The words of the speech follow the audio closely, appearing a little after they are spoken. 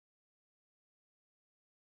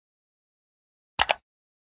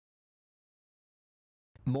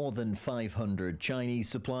More than 500 Chinese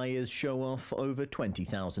suppliers show off over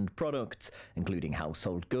 20,000 products, including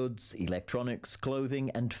household goods, electronics, clothing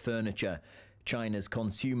and furniture. China's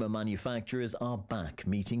consumer manufacturers are back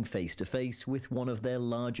meeting face-to-face with one of their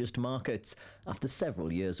largest markets after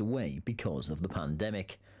several years away because of the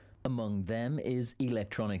pandemic. Among them is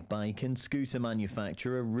electronic bike and scooter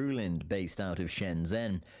manufacturer Rulind, based out of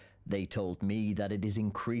Shenzen. They told me that it is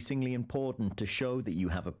increasingly important to show that you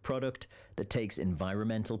have a product that takes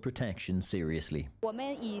environmental protection seriously.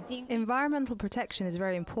 Environmental protection is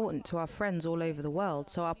very important to our friends all over the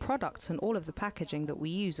world, so our products and all of the packaging that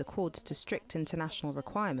we use accords to strict international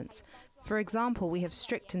requirements. For example, we have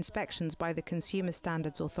strict inspections by the Consumer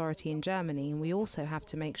Standards Authority in Germany, and we also have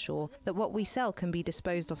to make sure that what we sell can be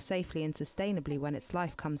disposed of safely and sustainably when its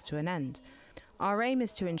life comes to an end. Our aim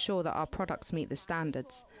is to ensure that our products meet the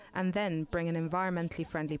standards, and then bring an environmentally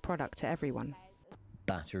friendly product to everyone.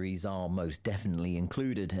 Batteries are most definitely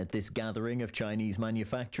included at this gathering of Chinese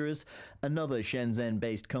manufacturers. Another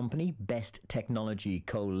Shenzhen-based company, Best Technology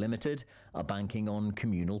Co. Limited, are banking on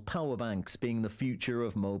communal power banks being the future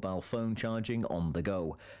of mobile phone charging on the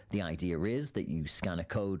go. The idea is that you scan a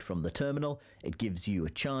code from the terminal, it gives you a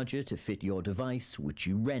charger to fit your device, which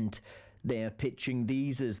you rent. They're pitching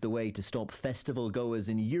these as the way to stop festival goers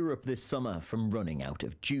in Europe this summer from running out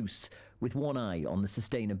of juice, with one eye on the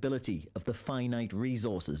sustainability of the finite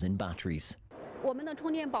resources in batteries.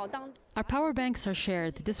 Our power banks are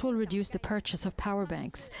shared. This will reduce the purchase of power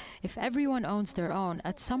banks. If everyone owns their own,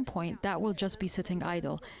 at some point that will just be sitting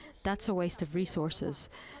idle. That's a waste of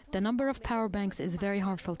resources. The number of power banks is very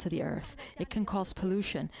harmful to the earth. It can cause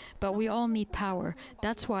pollution, but we all need power.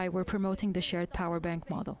 That's why we're promoting the shared power bank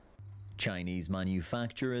model. Chinese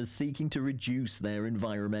manufacturers seeking to reduce their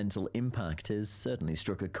environmental impact has certainly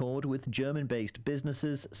struck a chord with German-based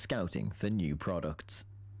businesses scouting for new products.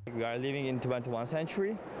 We are living in 21st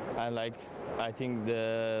century, and I think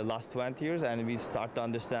the last 20 years, and we start to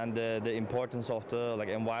understand the importance of the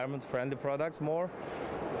environment-friendly products more,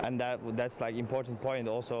 and that's important point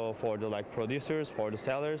also for the producers, for the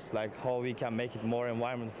sellers, how we can make it more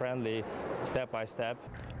environment-friendly step by step.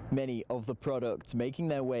 Many of the products making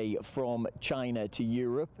their way from China to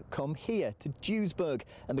Europe come here to Duisburg,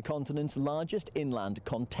 and the continent's largest inland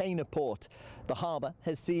container port. The harbour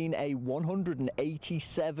has seen a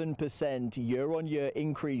 187% year-on-year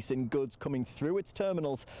increase in goods coming through its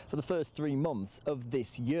terminals for the first 3 months of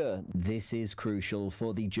this year. This is crucial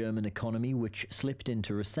for the German economy, which slipped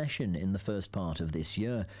into recession in the first part of this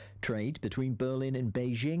year. Trade between Berlin and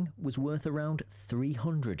Beijing was worth around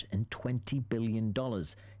 $320 billion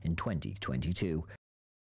in 2022.